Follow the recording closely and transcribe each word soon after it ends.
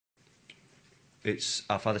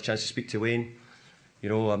I've had a chance to speak to Wayne. You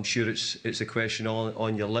know, I'm sure it's a question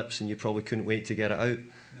on your lips, and you probably couldn't wait to get it out.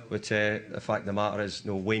 No. But the fact of the matter is,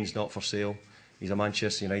 no, Wayne's not for sale. He's a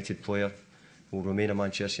Manchester United player. Will remain a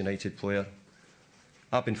Manchester United player.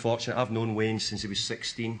 I've been fortunate. I've known Wayne since he was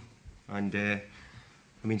 16, and I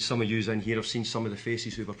mean, some of you in here have seen some of the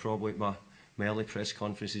faces who were probably at my early press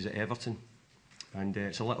conferences at Everton, and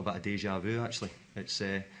it's a little bit of deja vu actually. It's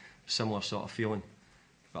a similar sort of feeling.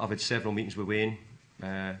 But I've had several meetings with Wayne.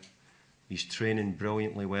 He's training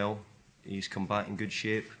brilliantly well. He's come back in good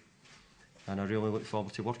shape, and I really look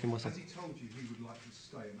forward to working with him. Has he told you he would like to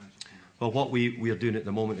stay at Manchester United? Well, what we are doing at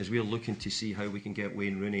the moment is we're looking to see how we can get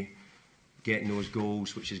Wayne Rooney getting those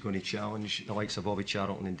goals, which is going to challenge the likes of Bobby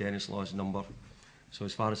Charlton and Dennis Law's number. So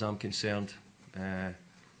as far as I'm concerned,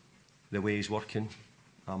 the way he's working,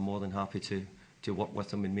 I'm more than happy to work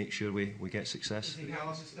with him and make sure we get success. Is he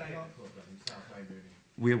asked to stay at the club then, himself, Rooney?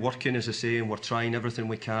 We're working, as I say, and we're trying everything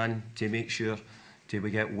we can to make sure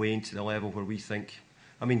we get Wayne to the level where we think.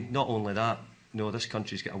 I mean, not only that, no, this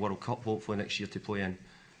country's got a World Cup hopefully next year to play in.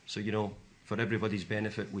 So, you know, for everybody's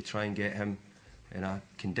benefit, we try and get him in a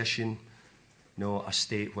condition, a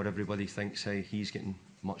state where everybody thinks, hey, he's getting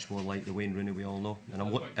much more like the Wayne Rooney we all know.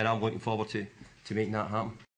 And I'm looking forward to making that happen.